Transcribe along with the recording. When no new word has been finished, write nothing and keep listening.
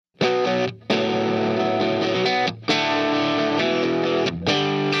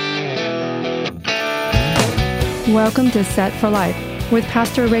Welcome to Set for Life with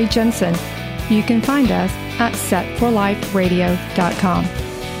Pastor Ray Jensen. You can find us at setforliferadio.com.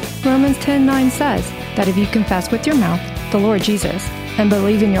 Romans 10:9 says that if you confess with your mouth the Lord Jesus and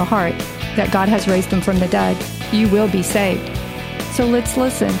believe in your heart that God has raised him from the dead, you will be saved. So let's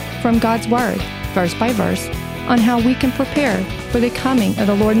listen from God's Word, verse by verse, on how we can prepare for the coming of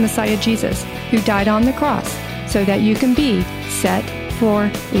the Lord and Messiah Jesus, who died on the cross so that you can be set for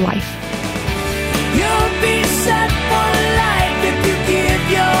life. You'll be set for life if you give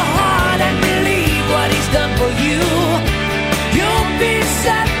your heart and believe what he's done for you. You'll be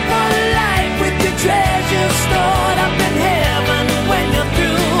set for life with your treasure stored up in heaven when you're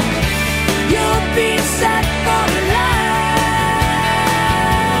through. You'll be set for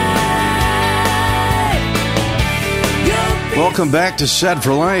life. Welcome back to Set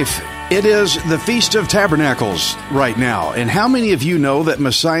for Life. It is the Feast of Tabernacles right now. And how many of you know that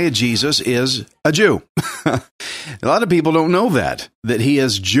Messiah Jesus is a Jew? A lot of people don't know that he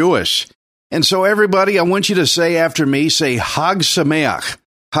is Jewish. And so everybody, I want you to say after me, say Hag Sameach,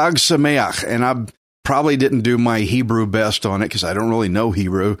 Hag Sameach. And I probably didn't do my Hebrew best on it because I don't really know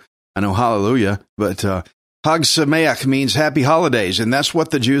Hebrew. I know hallelujah, but Hag Sameach means happy holidays. And that's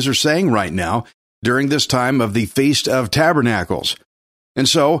what the Jews are saying right now during this time of the Feast of Tabernacles. And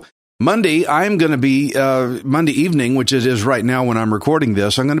so Monday, I'm going to be, Monday evening, which it is right now when I'm recording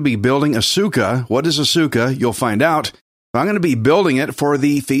this, I'm going to be building a sukkah. What is a sukkah? You'll find out. I'm going to be building it for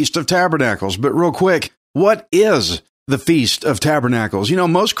the Feast of Tabernacles. But real quick, what is the Feast of Tabernacles? You know,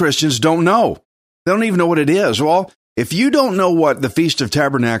 most Christians don't know. They don't even know what it is. Well, if you don't know what the Feast of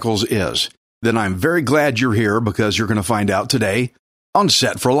Tabernacles is, then I'm very glad you're here because you're going to find out today on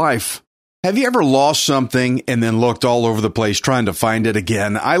Set for Life. Have you ever lost something and then looked all over the place trying to find it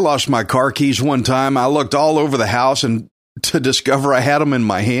again? I lost my car keys one time. I looked all over the house and to discover I had them in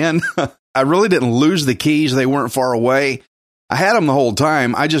my hand. I really didn't lose the keys. They weren't far away. I had them the whole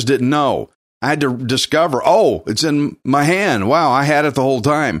time. I just didn't know. I had to discover, oh, it's in my hand. Wow, I had it the whole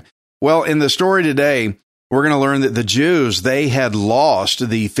time. Well, in the story today, we're going to learn that the Jews, they had lost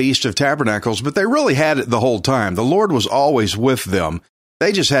the Feast of Tabernacles, but they really had it the whole time. The Lord was always with them.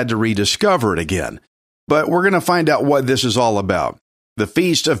 They just had to rediscover it again. But we're going to find out what this is all about. The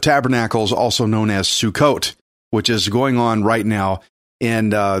Feast of Tabernacles, also known as Sukkot, which is going on right now in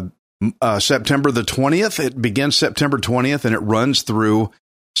September the 20th. It begins September 20th, and it runs through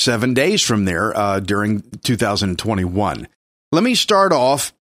 7 days from there during 2021. Let me start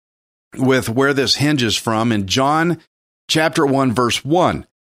off with where this hinges from. In John chapter 1, verse 1, it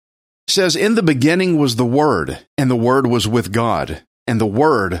says, "In the beginning was the Word, and the Word was with God. And the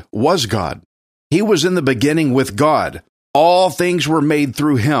Word was God. He was in the beginning with God. All things were made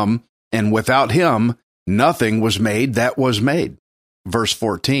through him, and without him, nothing was made that was made." Verse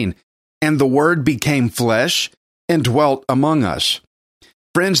 14, "And the Word became flesh and dwelt among us."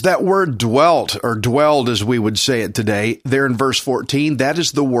 Friends, that word dwelt, or dwelled as we would say it today, there in verse 14, that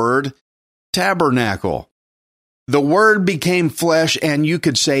is the word tabernacle. The Word became flesh, and you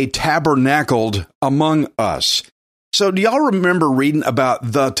could say tabernacled among us. So do y'all remember reading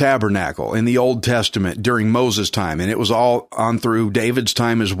about the tabernacle in the Old Testament during Moses' time? And it was all on through David's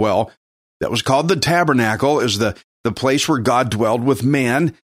time as well. That was called the tabernacle, is the place where God dwelled with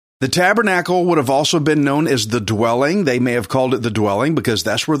man. The tabernacle would have also been known as the dwelling. They may have called it the dwelling because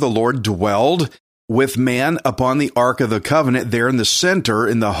that's where the Lord dwelled with man upon the Ark of the Covenant there in the center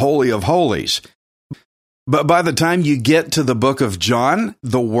in the Holy of Holies. But by the time you get to the book of John,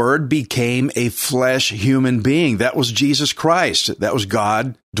 the Word became a flesh human being. That was Jesus Christ. That was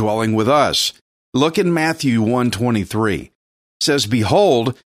God dwelling with us. Look in Matthew 1:23. It says,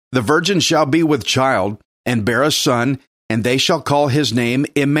 "Behold, the virgin shall be with child and bear a son, and they shall call his name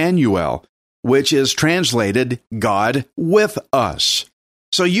Emmanuel," which is translated God with us.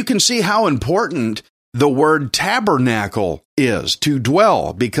 So you can see how important the word tabernacle is, to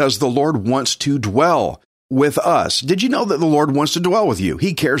dwell, because the Lord wants to dwell with us. Did you know that the Lord wants to dwell with you?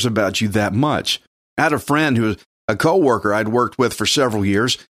 He cares about you that much. I had a friend who was a coworker I'd worked with for several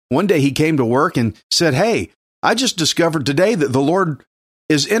years. One day he came to work and said, "Hey, I just discovered today that the Lord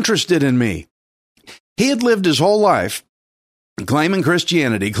is interested in me." He had lived his whole life claiming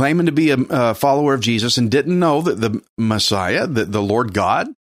Christianity, claiming to be a follower of Jesus, and didn't know that the Messiah, that the Lord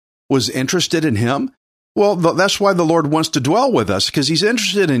God, was interested in him. Well, that's why the Lord wants to dwell with us, because he's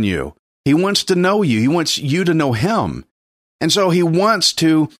interested in you. He wants to know you. He wants you to know him. And so he wants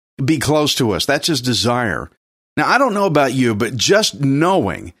to be close to us. That's his desire. Now, I don't know about you, but just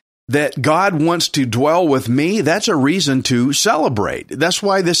knowing that God wants to dwell with me, that's a reason to celebrate. That's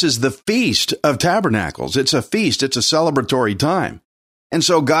why this is the Feast of Tabernacles. It's a feast. It's a celebratory time. And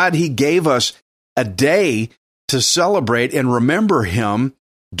so God, he gave us a day to celebrate and remember him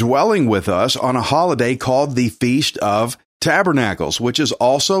dwelling with us on a holiday called the Feast of Tabernacles, which is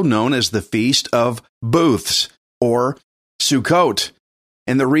also known as the Feast of Booths or Sukkot.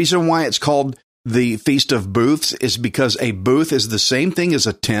 And the reason why it's called the Feast of Booths is because a booth is the same thing as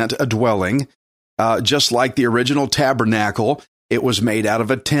a tent, a dwelling, just like the original tabernacle. It was made out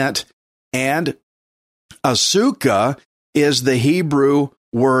of a tent. And a sukkah is the Hebrew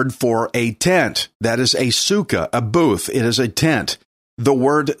word for a tent. That is a sukkah, a booth. It is a tent. The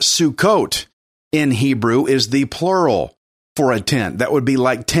word Sukkot in Hebrew is the plural for a tent. That would be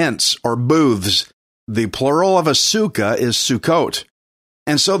like tents or booths. The plural of a sukkah is Sukkot.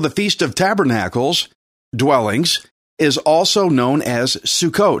 And so the Feast of Tabernacles, dwellings, is also known as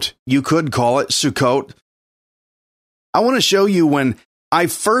Sukkot. You could call it Sukkot. I want to show you when I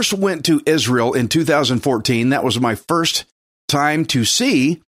first went to Israel in 2014. That was my first time to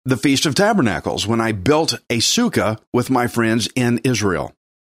see the Feast of Tabernacles, when I built a sukkah with my friends in Israel.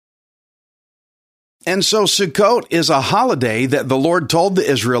 And so Sukkot is a holiday that the Lord told the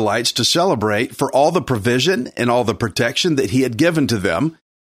Israelites to celebrate for all the provision and all the protection that he had given to them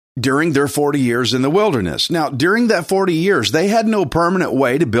during their 40 years in the wilderness. Now, during that 40 years, they had no permanent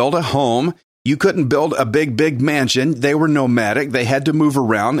way to build a home. You couldn't build a big mansion. They were nomadic. They had to move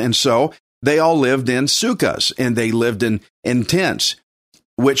around. And so they all lived in sukkahs, and they lived in tents,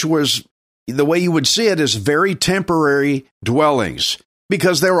 which was, the way you would see it, is very temporary dwellings,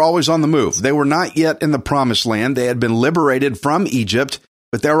 because they were always on the move. They were not yet in the promised land. They had been liberated from Egypt,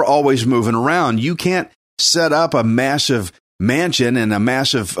 but they were always moving around. You can't set up a massive mansion and a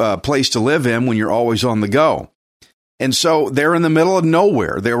massive place to live in when you're always on the go. And so they're in the middle of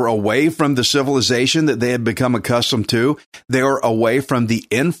nowhere. They were away from the civilization that they had become accustomed to. They were away from the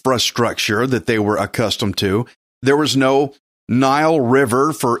infrastructure that they were accustomed to. There was no Nile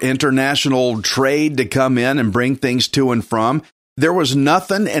River for international trade to come in and bring things to and from. There was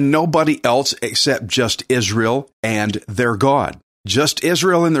nothing and nobody else except just Israel and their God. Just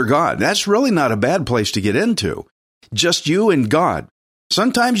Israel and their God. That's really not a bad place to get into. Just you and God.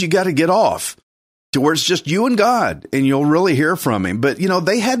 Sometimes you got to get off to where it's just you and God, and you'll really hear from him. But,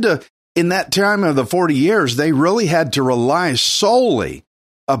 they had to, in that time of the 40 years, they really had to rely solely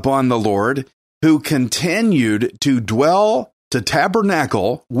upon the Lord, who continued to dwell, to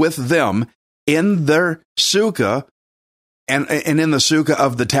tabernacle with them in their sukkah, and in the sukkah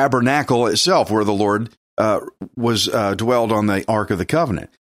of the tabernacle itself, where the Lord was dwelled on the Ark of the Covenant.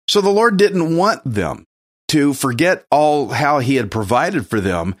 So the Lord didn't want them to forget all how he had provided for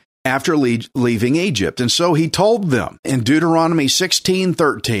them after leaving Egypt. And so he told them in Deuteronomy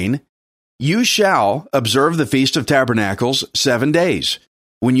 16:13, "You shall observe the Feast of Tabernacles 7 days,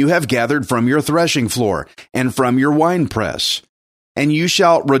 when you have gathered from your threshing floor and from your winepress. And you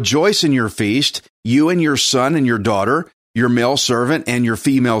shall rejoice in your feast, you and your son and your daughter, your male servant and your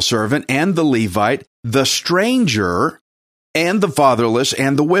female servant, and the Levite, the stranger, and the fatherless,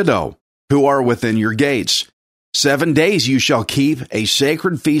 and the widow, who are within your gates. 7 days you shall keep a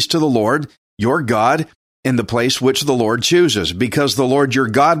sacred feast to the Lord your God in the place which the Lord chooses, because the Lord your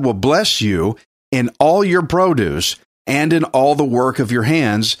God will bless you in all your produce and in all the work of your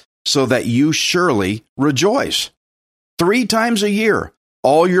hands, so that you surely rejoice. 3 times a year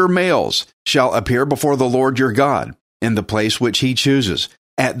all your males shall appear before the Lord your God in the place which he chooses,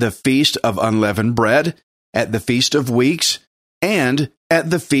 at the feast of unleavened bread, at the feast of weeks, and at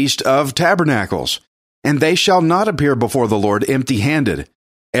the feast of tabernacles. And they shall not appear before the Lord empty-handed.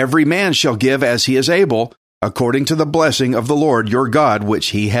 Every man shall give as he is able, according to the blessing of the Lord your God, which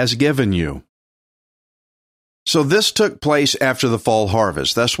he has given you." So this took place after the fall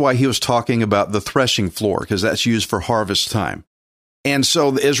harvest. That's why he was talking about the threshing floor, because that's used for harvest time. And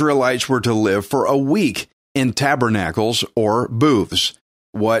so the Israelites were to live for a week in tabernacles or booths,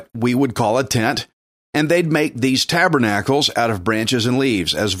 what we would call a tent. And they'd make these tabernacles out of branches and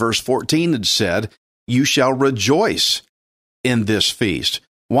leaves. As verse 14 had said, "You shall rejoice in this feast."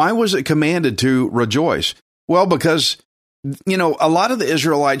 Why was it commanded to rejoice? Well, because, a lot of the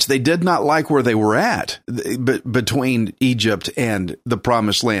Israelites, they did not like where they were at between Egypt and the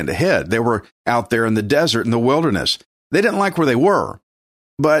promised land ahead. They were out there in the desert, in the wilderness. They didn't like where they were,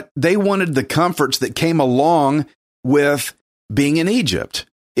 but they wanted the comforts that came along with being in Egypt.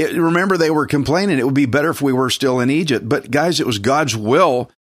 Remember, they were complaining it would be better if we were still in Egypt. But guys, it was God's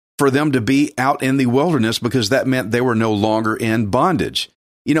will for them to be out in the wilderness, because that meant they were no longer in bondage.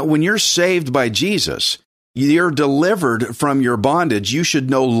 When you're saved by Jesus, you're delivered from your bondage. You should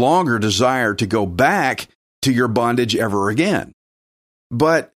no longer desire to go back to your bondage ever again.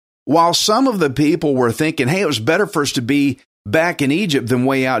 But while some of the people were thinking, hey, it was better for us to be back in Egypt than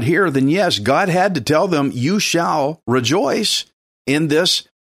way out here, then yes, God had to tell them, you shall rejoice in this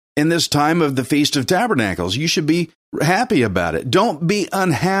time of the Feast of Tabernacles. You should be happy about it. Don't be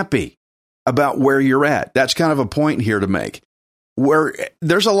unhappy about where you're at. That's kind of a point here to make. Where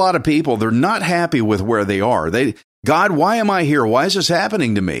there's a lot of people, they're not happy with where they are. God, why am I here? Why is this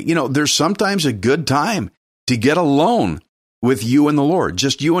happening to me? There's sometimes a good time to get alone with you and the Lord,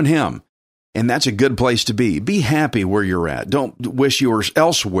 just you and him. And that's a good place to be. Be happy where you're at. Don't wish you were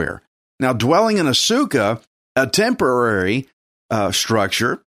elsewhere. Now, dwelling in a sukkah, a temporary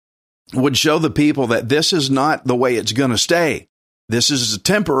structure, would show the people that this is not the way it's going to stay. This is a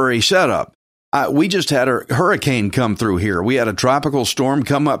temporary setup. We just had a hurricane come through here. We had a tropical storm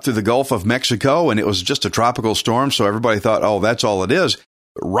come up through the Gulf of Mexico, and it was just a tropical storm, so everybody thought, oh, that's all it is.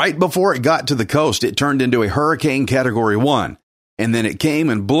 Right before it got to the coast, it turned into a hurricane category 1. And then it came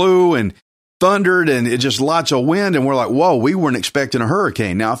and blew and thundered, and it just lots of wind, and we're like, whoa, we weren't expecting a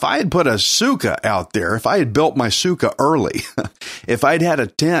hurricane. Now, if I had put a sukkah out there, if I had built my sukkah early, if I'd had a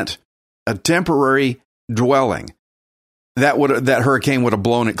tent, a temporary dwelling, that hurricane would have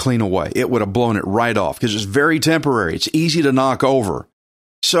blown it clean away. It would have blown it right off because it's very temporary. It's easy to knock over.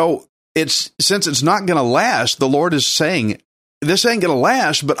 So since it's not going to last, the Lord is saying, this ain't going to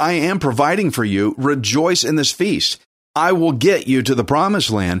last, but I am providing for you. Rejoice in this feast. I will get you to the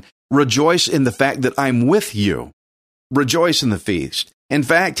promised land. Rejoice in the fact that I'm with you. Rejoice in the feast. In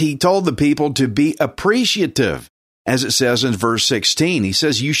fact, he told the people to be appreciative, as it says in verse 16. He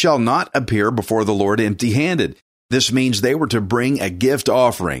says, you shall not appear before the Lord empty-handed. This means they were to bring a gift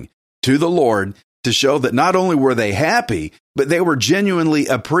offering to the Lord to show that not only were they happy, but they were genuinely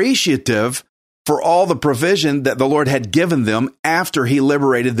appreciative for all the provision that the Lord had given them after he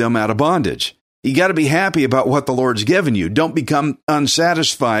liberated them out of bondage. You got to be happy about what the Lord's given you. Don't become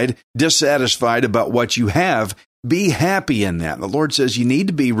unsatisfied, dissatisfied about what you have. Be happy in that. The Lord says you need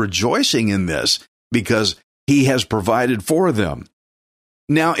to be rejoicing in this because he has provided for them.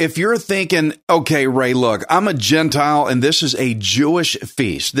 Now, if you're thinking, okay, Ray, look, I'm a Gentile and this is a Jewish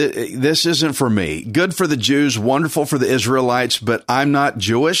feast. This isn't for me. Good for the Jews, wonderful for the Israelites, but I'm not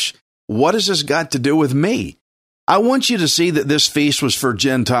Jewish. What has this got to do with me? I want you to see that this feast was for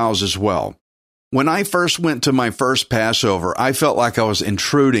Gentiles as well. When I first went to my first Passover, I felt like I was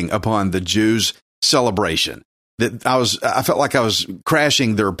intruding upon the Jews' celebration. I felt like I was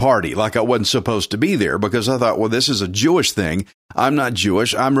crashing their party, like I wasn't supposed to be there because I thought, well, this is a Jewish thing. I'm not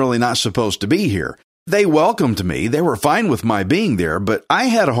Jewish. I'm really not supposed to be here. They welcomed me. They were fine with my being there, but I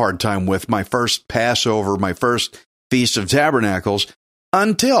had a hard time with my first Passover, my first Feast of Tabernacles,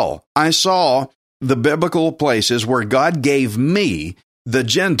 until I saw the biblical places where God gave me, the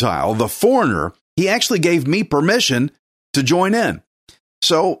Gentile, the foreigner, he actually gave me permission to join in.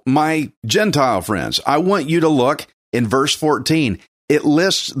 So, my Gentile friends, I want you to look in verse 14. It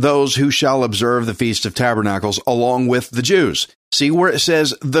lists those who shall observe the Feast of Tabernacles along with the Jews. See where it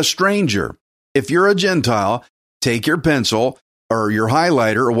says the stranger. If you're a Gentile, take your pencil or your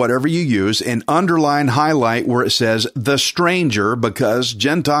highlighter or whatever you use and underline, highlight where it says the stranger, because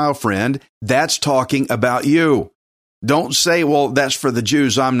Gentile friend, that's talking about you. Don't say, well, that's for the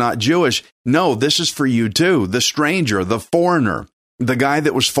Jews. I'm not Jewish. No, this is for you too. The stranger, the foreigner. The guy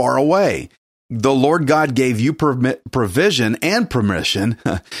that was far away. The Lord God gave you provision and permission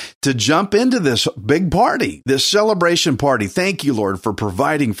to jump into this big party, this celebration party. Thank you, Lord, for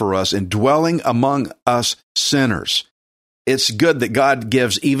providing for us and dwelling among us sinners. It's good that God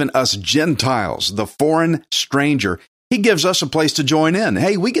gives even us Gentiles, the foreign stranger, he gives us a place to join in.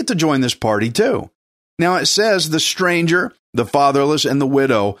 Hey, we get to join this party too. Now it says the stranger, the fatherless, and the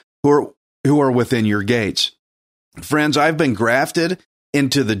widow who are within your gates. Friends, I've been grafted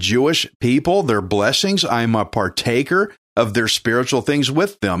into the Jewish people, their blessings. I'm a partaker of their spiritual things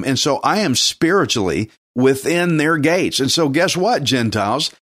with them. And so I am spiritually within their gates. And so guess what,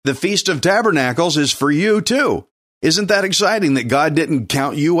 Gentiles? The Feast of Tabernacles is for you too. Isn't that exciting that God didn't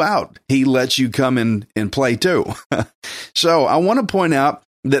count you out? He lets you come in and play too. So I want to point out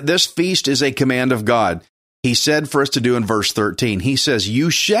that this feast is a command of God. He said for us to do in verse 13. He says, you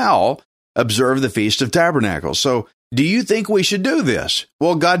shall observe the Feast of Tabernacles. So do you think we should do this?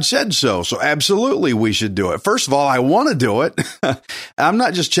 Well, God said so. So absolutely we should do it. First of all, I want to do it. I'm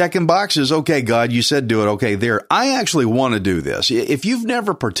not just checking boxes. Okay, God, you said do it. Okay, there. I actually want to do this. If you've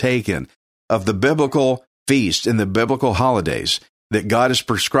never partaken of the biblical feast and the biblical holidays that God has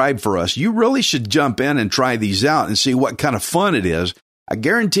prescribed for us, you really should jump in and try these out and see what kind of fun it is. I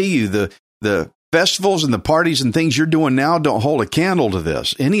guarantee you the festivals and the parties and things you're doing now don't hold a candle to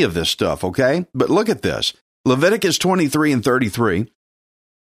this, any of this stuff, okay? But look at this. Leviticus 23 and 33.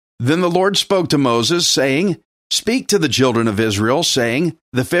 Then the Lord spoke to Moses, saying, Speak to the children of Israel, saying,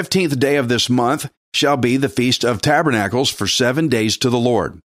 The 15th day of this month shall be the Feast of Tabernacles for 7 days to the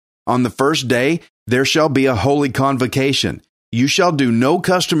Lord. On the first day there shall be a holy convocation. You shall do no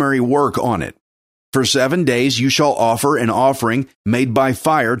customary work on it. For 7 days you shall offer an offering made by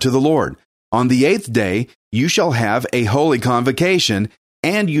fire to the Lord. On the 8th day you shall have a holy convocation,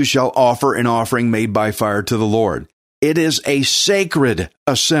 and you shall offer an offering made by fire to the Lord. It is a sacred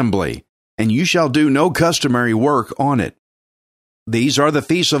assembly, and you shall do no customary work on it. These are the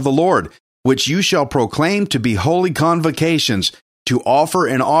feasts of the Lord, which you shall proclaim to be holy convocations, to offer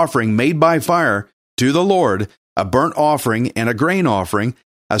an offering made by fire to the Lord, a burnt offering and a grain offering,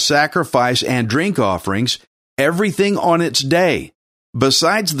 a sacrifice and drink offerings, everything on its day,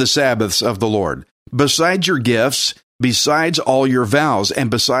 besides the Sabbaths of the Lord, besides your gifts, besides all your vows, and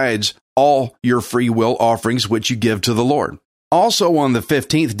besides all your free will offerings which you give to the Lord. Also on the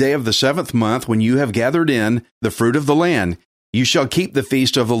 15th day of the 7th month, when you have gathered in the fruit of the land, you shall keep the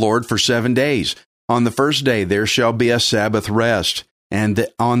feast of the Lord for 7 days. On the first day there shall be a Sabbath rest, and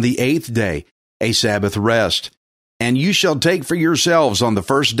on the 8th day a Sabbath rest. And you shall take for yourselves on the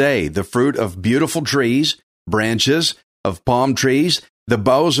first day the fruit of beautiful trees, branches of palm trees, the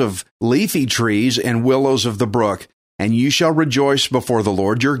boughs of leafy trees, and willows of the brook, and you shall rejoice before the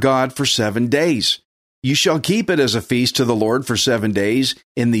Lord your God for 7 days. You shall keep it as a feast to the Lord for 7 days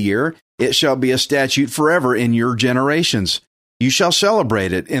in the year. It shall be a statute forever in your generations. You shall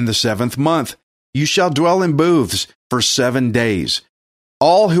celebrate it in the 7th month. You shall dwell in booths for 7 days.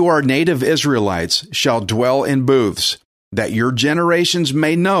 All who are native Israelites shall dwell in booths, that your generations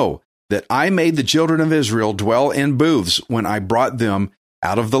may know that I made the children of Israel dwell in booths when I brought them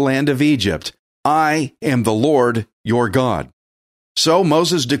out of the land of Egypt. I am the Lord your God. So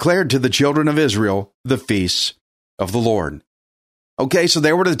Moses declared to the children of Israel the feasts of the Lord. Okay, so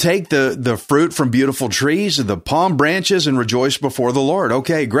they were to take the fruit from beautiful trees, the palm branches, and rejoice before the Lord.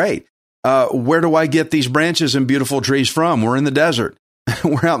 Okay, great. Where do I get these branches and beautiful trees from? We're in the desert.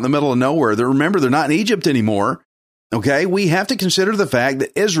 We're out in the middle of nowhere. Remember, they're not in Egypt anymore. Okay, we have to consider the fact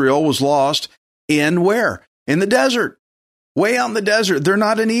that Israel was lost in where? In the desert. Way out in the desert. They're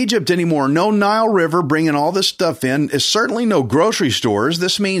not in Egypt anymore. No Nile River bringing all this stuff in. It's certainly no grocery stores.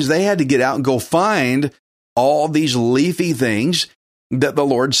 This means they had to get out and go find all these leafy things that the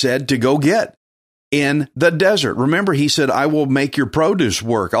Lord said to go get in the desert. Remember, he said, I will make your produce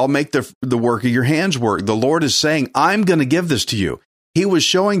work. I'll make the work of your hands work. The Lord is saying, I'm going to give this to you. He was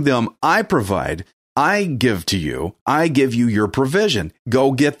showing them, I provide, I give to you, I give you your provision.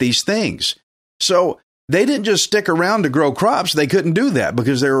 Go get these things. So they didn't just stick around to grow crops. They couldn't do that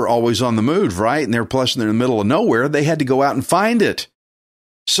because they were always on the move, right? And they're plus in the middle of nowhere. They had to go out and find it.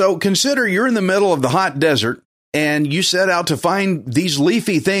 So consider you're in the middle of the hot desert and you set out to find these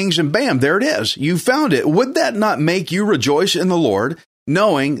leafy things and bam, there it is. You found it. Would that not make you rejoice in the Lord,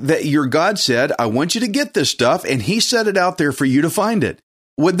 knowing that your God said, I want you to get this stuff, and he set it out there for you to find it?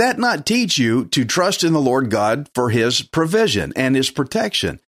 Would that not teach you to trust in the Lord God for his provision and his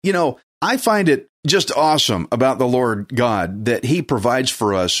protection? You know, I find it just awesome about the Lord God that he provides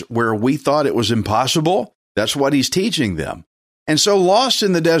for us where we thought it was impossible. That's what he's teaching them. And so lost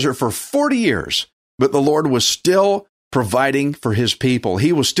in the desert for 40 years, but the Lord was still providing for his people.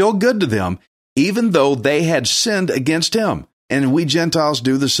 He was still good to them, even though they had sinned against him. And we Gentiles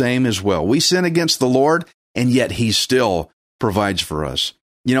do the same as well. We sin against the Lord, and yet he still provides for us.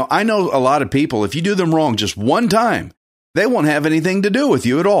 You know, I know a lot of people, if you do them wrong just one time, they won't have anything to do with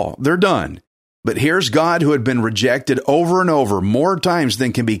you at all. They're done. But here's God who had been rejected over and over, more times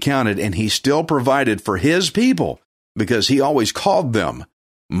than can be counted, and he still provided for his people because he always called them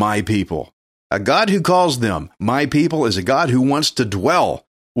my people. A God who calls them my people is a God who wants to dwell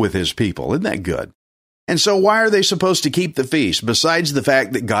with his people. Isn't that good? And so why are they supposed to keep the feast besides the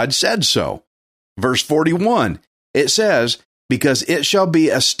fact that God said so? Verse 41, it says, because it shall be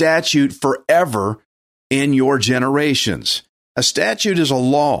a statute forever in your generations. A statute is a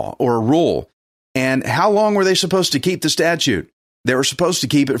law or a rule. And how long were they supposed to keep the statute? They were supposed to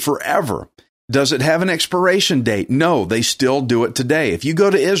keep it forever. Does it have an expiration date? No, they still do it today. If you go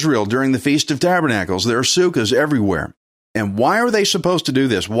to Israel during the Feast of Tabernacles, there are sukkahs everywhere. And why are they supposed to do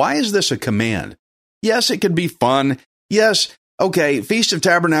this? Why is this a command? Yes, it could be fun. Yes, okay, Feast of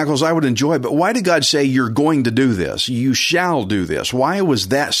Tabernacles I would enjoy, but why did God say you're going to do this? You shall do this. Why was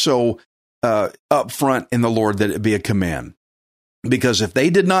that so upfront in the Lord that it be a command? Because if they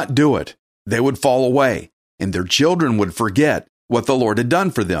did not do it, they would fall away, and their children would forget what the Lord had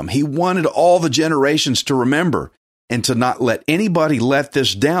done for them. He wanted all the generations to remember and to not let anybody let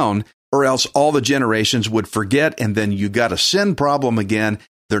this down, or else all the generations would forget, and then you got a sin problem again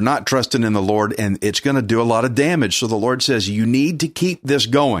They're not trusting in the Lord, and it's going to do a lot of damage. So the Lord says, you need to keep this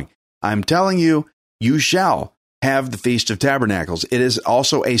going. I'm telling you, you shall have the Feast of Tabernacles. It is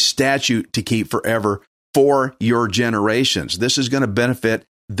also a statute to keep forever for your generations. This is going to benefit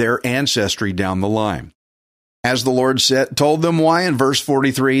their ancestry down the line. As the Lord told them why in verse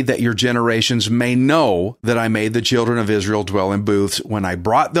 43, that your generations may know that I made the children of Israel dwell in booths when I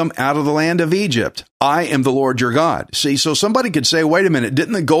brought them out of the land of Egypt. I am the Lord your God. See, so somebody could say, wait a minute,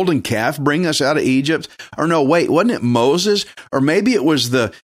 didn't the golden calf bring us out of Egypt? Or no, wait, wasn't it Moses? Or maybe it was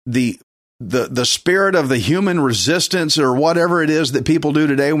the spirit of the human resistance or whatever it is that people do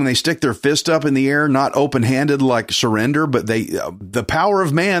today when they stick their fist up in the air, not open-handed like surrender, but the power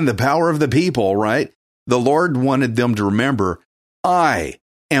of man, the power of the people, right? The Lord wanted them to remember, I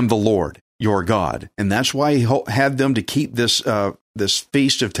am the Lord, your God. And that's why he had them to keep this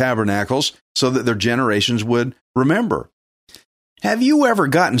Feast of Tabernacles so that their generations would remember. Have you ever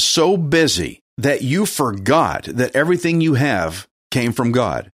gotten so busy that you forgot that everything you have came from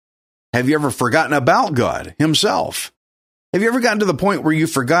God? Have you ever forgotten about God himself? Have you ever gotten to the point where you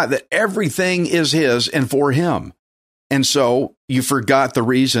forgot that everything is his and for him? And so you forgot the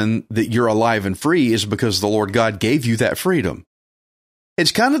reason that you're alive and free is because the Lord God gave you that freedom.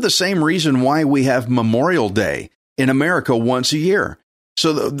 It's kind of the same reason why we have Memorial Day in America once a year,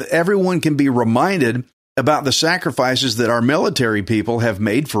 so that everyone can be reminded about the sacrifices that our military people have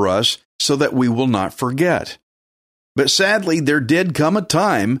made for us so that we will not forget. But sadly, there did come a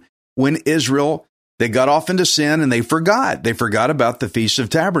time when Israel, they got off into sin and they forgot. They forgot about the Feast of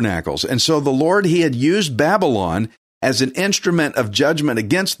Tabernacles. And so the Lord, he had used Babylon as an instrument of judgment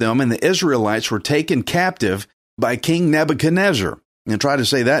against them, and the Israelites were taken captive by King Nebuchadnezzar. And try to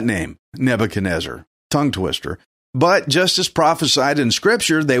say that name, Nebuchadnezzar, tongue twister. But just as prophesied in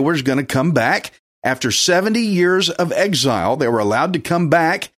Scripture, they were going to come back after 70 years of exile. They were allowed to come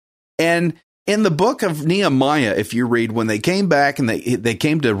back. And in the book of Nehemiah, if you read, when they came back and they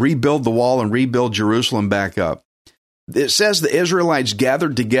came to rebuild the wall and rebuild Jerusalem back up, it says the Israelites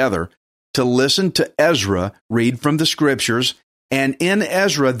gathered together to listen to Ezra read from the Scriptures. And in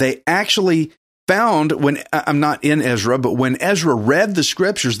Ezra, they actually found, when Ezra read the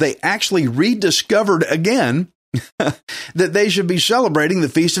Scriptures, they actually rediscovered again that they should be celebrating the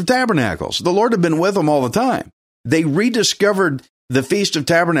Feast of Tabernacles. The Lord had been with them all the time. They rediscovered the Feast of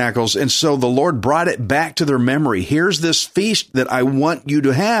Tabernacles, and so the Lord brought it back to their memory. Here's this feast that I want you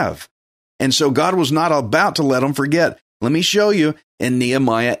to have. And so God was not about to let them forget. Let me show you in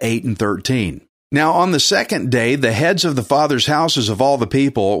Nehemiah 8 and 13. Now on the second day, the heads of the fathers' houses of all the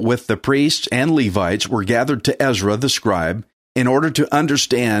people with the priests and Levites were gathered to Ezra the scribe in order to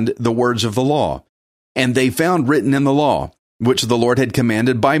understand the words of the law. And they found written in the law, which the Lord had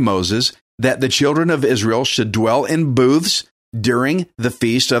commanded by Moses, that the children of Israel should dwell in booths during the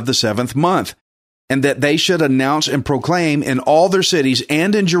feast of the 7th month, and that they should announce and proclaim in all their cities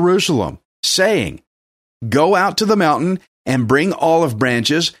and in Jerusalem, saying, go out to the mountain and bring olive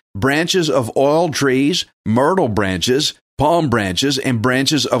branches, branches of oil trees, myrtle branches, palm branches, and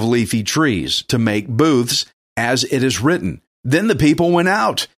branches of leafy trees to make booths, as it is written. Then the people went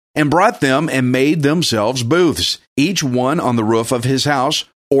out and brought them and made themselves booths, each one on the roof of his house,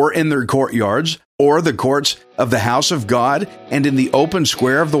 or in their courtyards, or the courts of the house of God, and in the open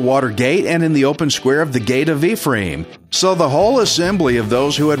square of the water gate, and in the open square of the gate of Ephraim. So the whole assembly of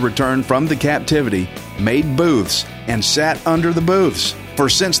those who had returned from the captivity made booths, and sat under the booths. For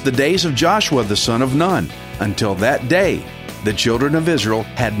since the days of Joshua the son of Nun, until that day, the children of Israel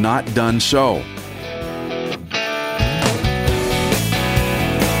had not done so.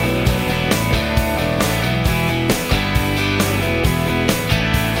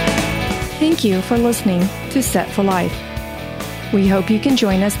 Thank you for listening to Set for Life. We hope you can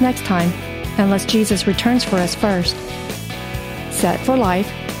join us next time, unless Jesus returns for us first. Set for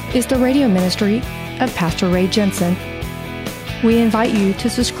Life is the radio ministry of Pastor Ray Jensen. We invite you to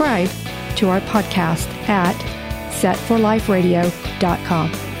subscribe to our podcast at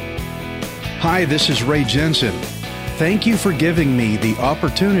setforliferadio.com. Hi, this is Ray Jensen. Thank you for giving me the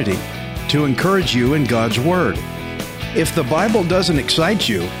opportunity to encourage you in God's Word. If the Bible doesn't excite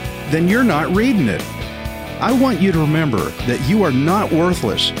you, then you're not reading it. I want you to remember that you are not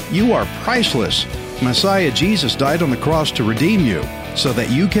worthless. You are priceless. Messiah Jesus died on the cross to redeem you so that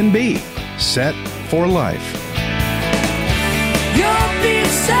you can be set for life. You'll be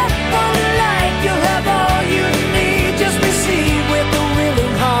set for